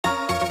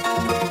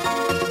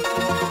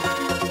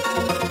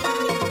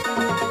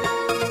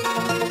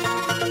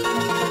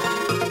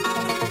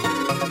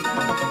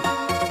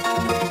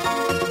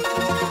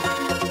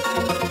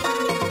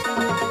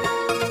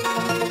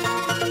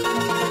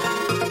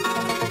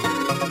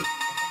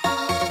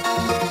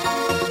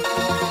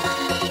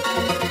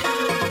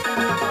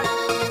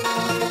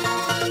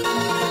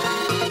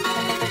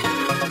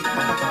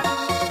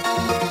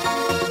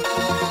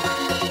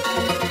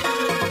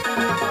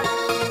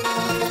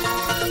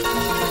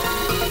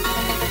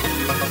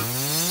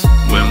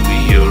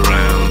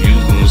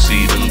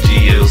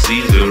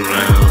GLCs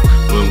around.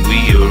 When we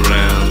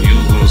around, you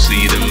gon'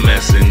 see them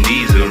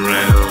S&Ds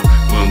around.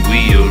 When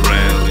we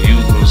around,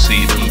 you gon'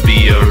 see them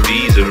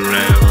BREs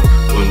around.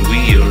 When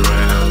we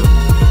around,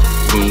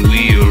 when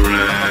we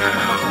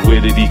around.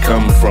 Where did he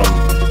come from?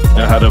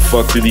 And how the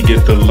fuck did he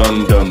get to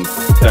London?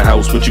 The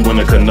house put you in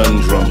a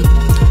conundrum.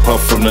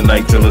 Puff from the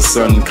night till the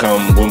sun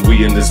come. When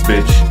we in this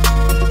bitch,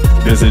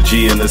 there's a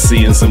G and a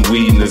C and some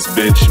weed in this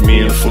bitch.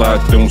 Me and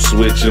Flock don't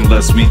switch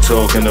unless we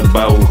talking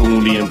about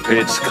Hooney and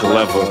Pitch.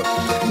 Clever,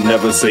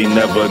 never say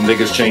never.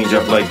 Niggas change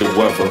up like the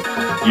weather.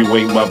 You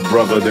ain't my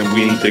brother, then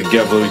we ain't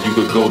together. You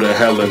could go to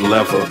hell and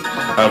lever.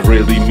 I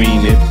really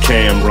mean it,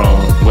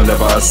 Cameron.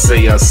 Whenever I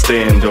say I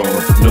stand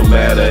on, no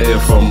matter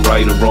if I'm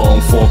right or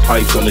wrong. 4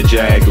 pipes on the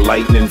Jag,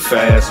 lightning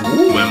fast.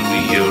 Woo. When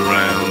we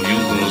around, you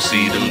gon'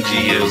 see them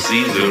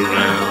GLCs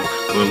around.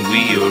 When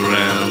we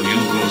around, you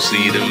gon'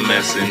 see them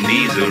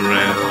S&Ds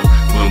around.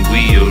 When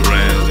we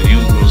around, you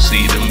gon'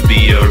 see them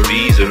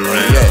BREs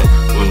around.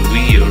 Yeah. When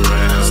we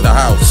around, It's the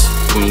house.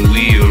 when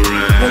we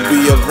around. When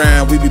we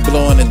around, we be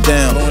blowing it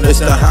down. It's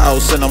the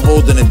house and I'm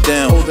holding it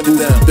down. Dudes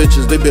and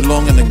bitches, they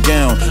belong in the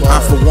gown. I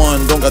for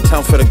one, don't got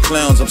time for the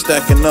clowns. I'm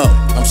stacking up,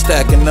 I'm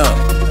stacking up.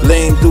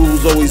 Lame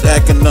dudes always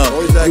acting up.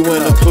 You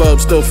in the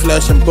club, still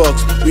flashing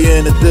bucks. We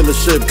in the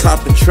dealership,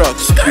 copping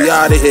trucks. We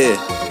out of here.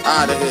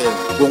 Out of here.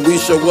 When we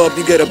show up,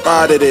 you get up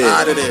out of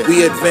there.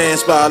 We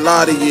advanced by a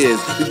lot of years.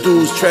 You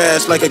dudes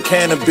trash like a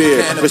can of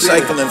beer.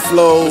 Recycling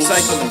flows.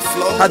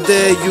 How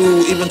dare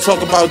you even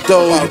talk about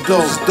dough? You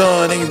dudes is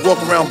done and you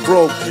walk around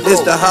broke.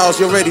 It's the house,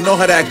 you already know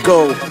how that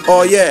go.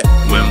 Oh yeah.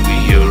 When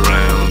we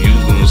around, you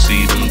gon'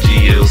 see them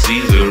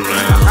GLCs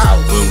around.